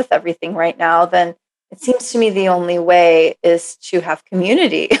along with everything right now, then it seems to me the only way is to have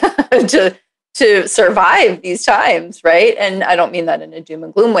community to survive these times, right? And I don't mean that in a doom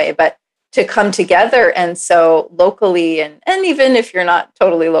and gloom way, but to come together. And so locally, and even if you're not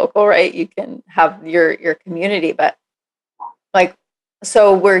totally local, right, you can have your community, but like,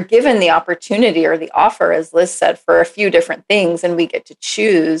 so we're given the opportunity or the offer, as Liz said, for a few different things, and we get to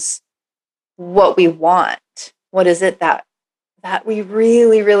choose what we want. What is it that we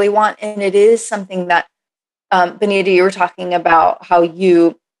really, really want? And it is something that, Benita, you were talking about how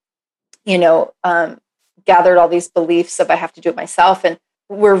you gathered all these beliefs of I have to do it myself. And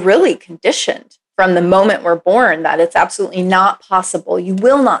we're really conditioned from the moment we're born that it's absolutely not possible. You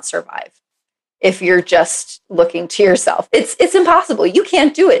will not survive if you're just looking to yourself. It's impossible. You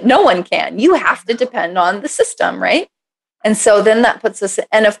can't do it. No one can. You have to depend on the system, right? And so then that puts us,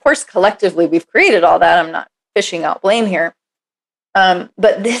 and of course, collectively, we've created all that. I'm not fishing out blame here.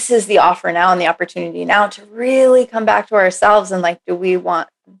 But this is the offer now and the opportunity now to really come back to ourselves and like, do we want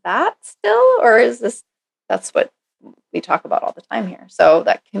that still? Or is that's what we talk about all the time here. So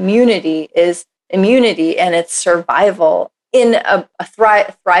that community is immunity and it's survival in a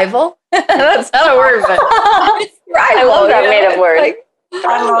thrival. That's not a word, but it's thrival. I love that made up word. Like,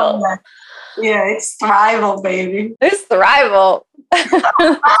 I love that. Yeah, it's thrival, baby. It's thrival.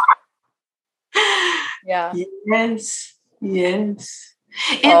 Yeah. Yes. And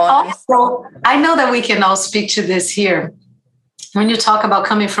also, I know that we can all speak to this here. When you talk about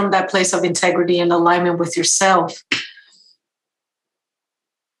coming from that place of integrity and alignment with yourself,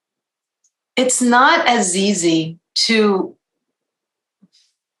 it's not as easy to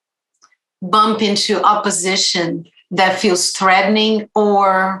bump into opposition that feels threatening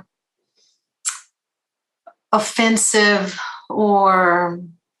or offensive or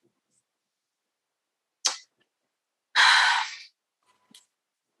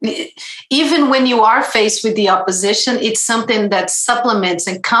even when you are faced with the opposition, it's something that supplements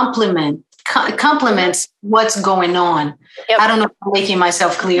and complements what's going on. Yep. I don't know if I'm making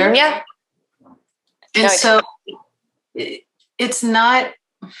myself clear. Yeah. And so it's not,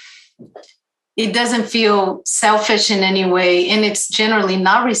 it doesn't feel selfish in any way. And it's generally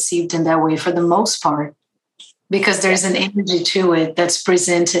not received in that way for the most part, because there's an energy to it that's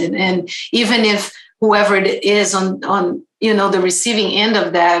presented. And even if whoever it is on the receiving end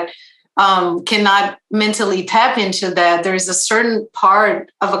of that cannot mentally tap into that, there's a certain part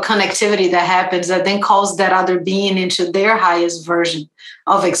of a connectivity that happens that then calls that other being into their highest version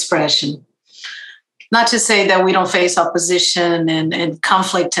of expression. Not to say that we don't face opposition and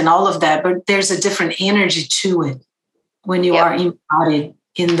conflict and all of that, but there's a different energy to it when you are embodied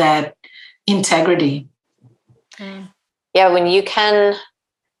in that integrity. Yeah, when you can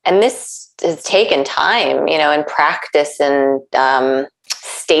and this has taken time, and practice and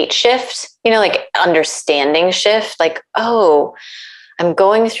state shift, like understanding shift, like, oh, I'm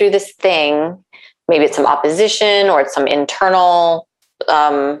going through this thing. Maybe it's some opposition or it's some internal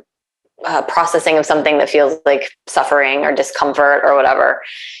processing of something that feels like suffering or discomfort or whatever.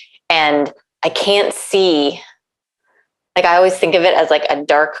 And I can't see, like, I always think of it as like a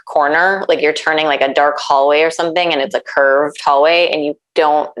dark corner, like you're turning like a dark hallway or something, and it's a curved hallway and you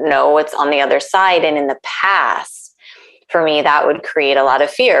don't know what's on the other side. And in the past, for me, that would create a lot of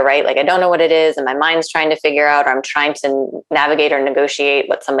fear, right? Like, I don't know what it is, and my mind's trying to figure out, or I'm trying to navigate or negotiate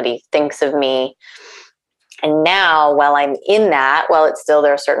what somebody thinks of me. And now, while I'm in that, it's still,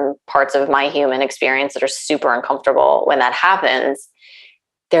 there are certain parts of my human experience that are super uncomfortable when that happens.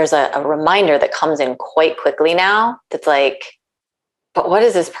 There's a reminder that comes in quite quickly now that's like, but what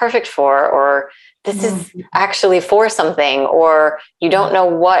is this perfect for? Or this is actually for something, or you don't know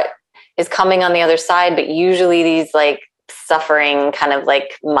what is coming on the other side, but usually these like suffering, kind of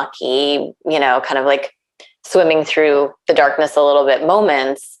like mucky, kind of like swimming through the darkness a little bit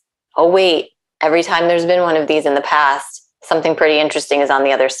moments. Oh, wait, every time there's been one of these in the past, something pretty interesting is on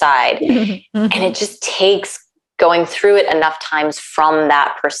the other side. And it just takes going through it enough times from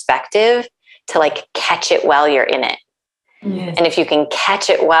that perspective to like catch it while you're in it. Yes. And if you can catch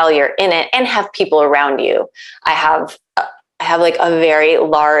it while you're in it and have people around you, I have like a very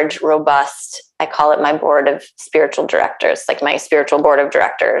large, robust, I call it my board of spiritual directors, like my spiritual board of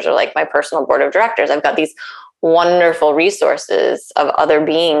directors or like my personal board of directors. I've got these wonderful resources of other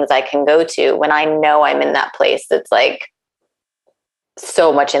beings I can go to when I know I'm in that place that's like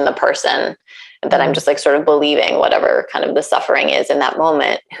so much in the person that I'm just like sort of believing whatever kind of the suffering is in that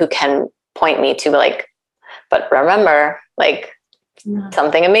moment, who can point me to like, but remember, like,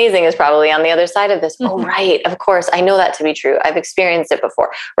 something amazing is probably on the other side of this. Oh, right. Of course. I know that to be true. I've experienced it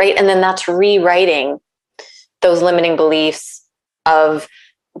before. Right. And then that's rewriting those limiting beliefs of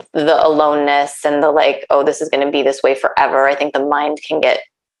the aloneness and the like, oh, this is going to be this way forever. I think the mind can get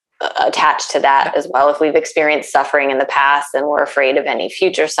attached to that as well. If we've experienced suffering in the past and we're afraid of any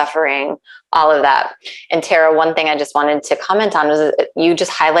future suffering, all of that. And Tara, one thing I just wanted to comment on was you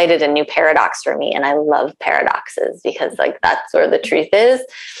just highlighted a new paradox for me. And I love paradoxes because like that's where the truth is.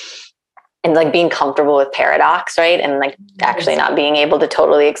 And like being comfortable with paradox, right? And like actually not being able to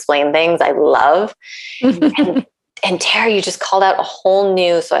totally explain things, I love. And Tara, you just called out a whole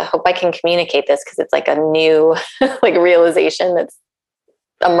new, so I hope I can communicate this because it's like a new like realization that's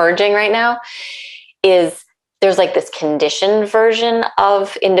emerging right now, is there's like this conditioned version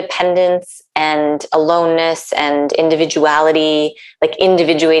of independence and aloneness and individuality, like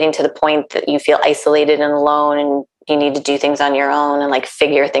individuating to the point that you feel isolated and alone and you need to do things on your own and like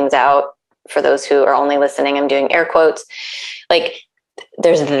figure things out. For those who are only listening, I'm doing air quotes. Like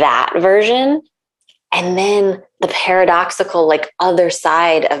there's that version. And then the paradoxical, like other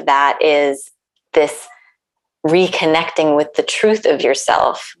side of that is this reconnecting with the truth of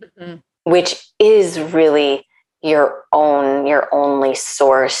yourself, which is really your only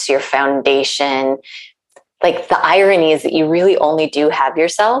source, your foundation. Like the irony is that you really only do have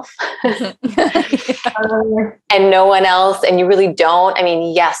yourself and no one else. And you really don't. I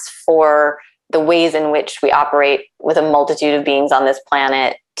mean, yes, for the ways in which we operate with a multitude of beings on this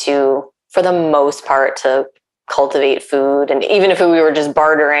planet for the most part, to cultivate food. And even if we were just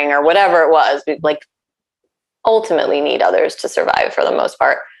bartering or whatever it was, we like ultimately need others to survive for the most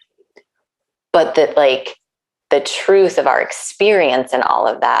part. But that like the truth of our experience and all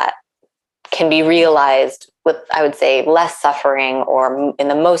of that can be realized with, I would say, less suffering or in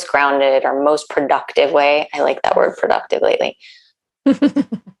the most grounded or most productive way. I like that word productive lately.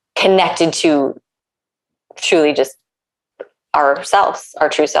 Connected to truly just ourselves, our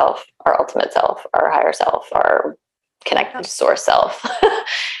true self, our ultimate self, our higher self, our connected source self.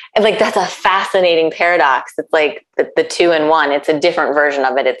 And like, that's a fascinating paradox. It's like the two in one. It's a different version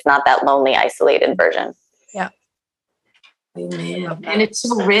of it. It's not that lonely, isolated version. Yeah. Amen. And it's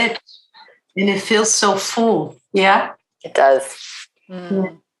so rich and it feels so full. Yeah. It does.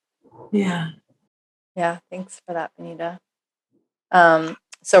 Yeah. Yeah. Thanks for that, Benita.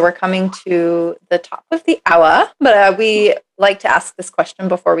 So we're coming to the top of the hour, but we like to ask this question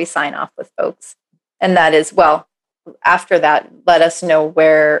before we sign off with folks. And that is, well, after that, let us know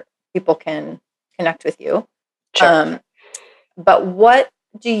where people can connect with you. Sure. But what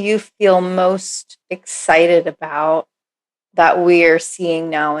do you feel most excited about that we're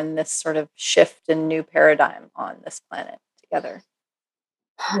seeing now in this sort of shift and new paradigm on this planet together?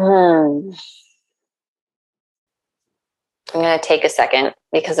 I'm going to take a second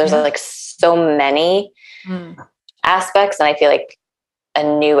because there's like so many aspects. And I feel like a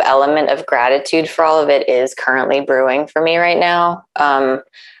new element of gratitude for all of it is currently brewing for me right now.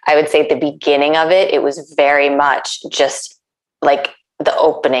 I would say at the beginning of it, it was very much just like the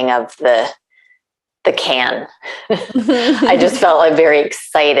opening of the can. I just felt like very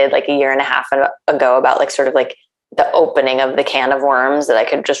excited like a year and a half ago about like sort of like the opening of the can of worms that I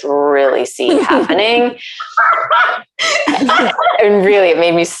could just really see happening. And really, it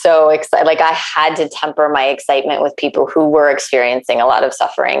made me so excited. Like I had to temper my excitement with people who were experiencing a lot of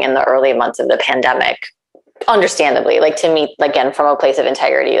suffering in the early months of the pandemic. Understandably, like to meet, again, from a place of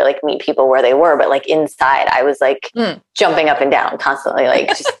integrity, to like meet people where they were. But like inside, I was like jumping up and down constantly, like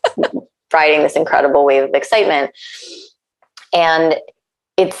just riding this incredible wave of excitement. And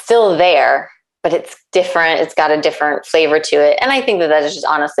it's still there, but it's different. It's got a different flavor to it. And I think that is just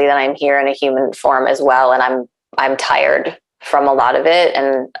honestly that I'm here in a human form as well. And I'm tired from a lot of it.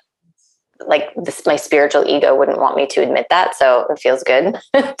 And like this, my spiritual ego wouldn't want me to admit that. So it feels good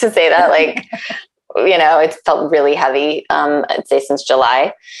to say that, like, you know, it's felt really heavy, I'd say since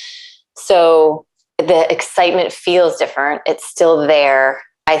July. So the excitement feels different. It's still there.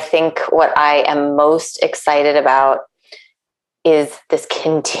 I think what I am most excited about is this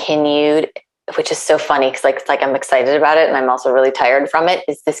continued, which is so funny because like, it's like I'm excited about it and I'm also really tired from it,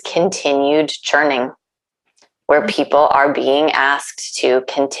 is this continued churning where people are being asked to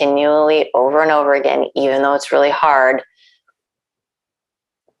continually over and over again, even though it's really hard,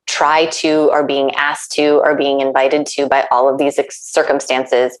 try to, or being asked to, or being invited to by all of these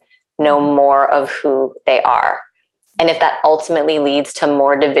circumstances, know more of who they are. And if that ultimately leads to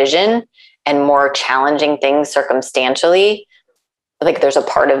more division and more challenging things circumstantially, like there's a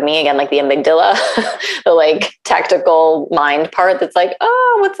part of me, again, like the amygdala, the like tactical mind part that's like,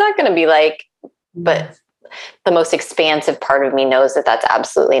 oh, what's that going to be like? But the most expansive part of me knows that that's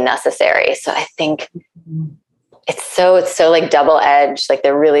absolutely necessary. So I think it's so like double-edged. Like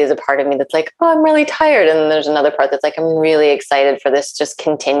there really is a part of me that's like, oh, I'm really tired. And then there's another part that's like, I'm really excited for this just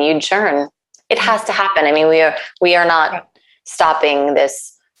continued churn. It has to happen. I mean, we are not stopping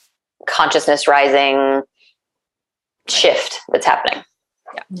this consciousness rising shift that's happening.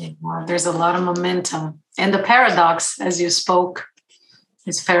 Yeah, there's a lot of momentum. And the paradox, as you spoke,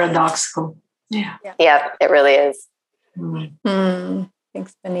 is paradoxical. Yeah. Yeah, it really is.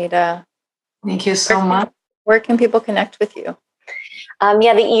 Thanks, Benita. Thank you so much. Where can people connect with you?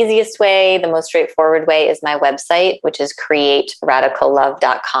 The easiest way, the most straightforward way is my website, which is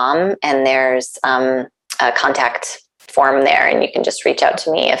createradicallove.com. And there's a contact form there, and you can just reach out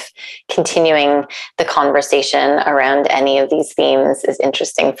to me if continuing the conversation around any of these themes is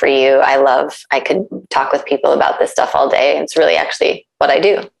interesting for you. I could talk with people about this stuff all day. It's really actually what I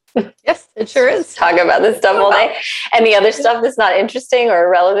do. Yes, it sure is. Talk about this stuff all day. And the other stuff that's not interesting or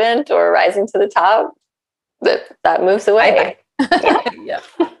relevant or rising to the top, that moves away. Yeah.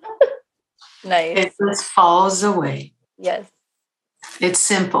 Nice. It just falls away. Yes. It's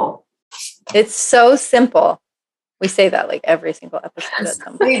simple. It's so simple. We say that like every single episode at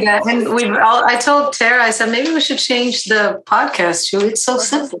some point. And I told Tara, I said, maybe we should change the podcast to It's So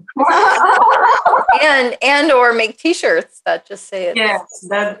Simple. and or make t-shirts that just say it. Yes,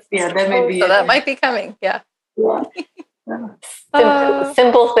 that may be. So that might be coming. Yeah.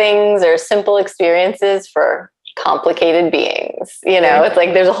 Simple things or simple experiences for complicated beings. You know, it's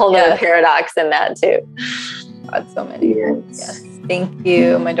like there's a whole other paradox in that too. God, so many. Yes. Thank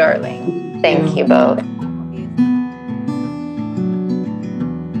you, my darling. Thank you both.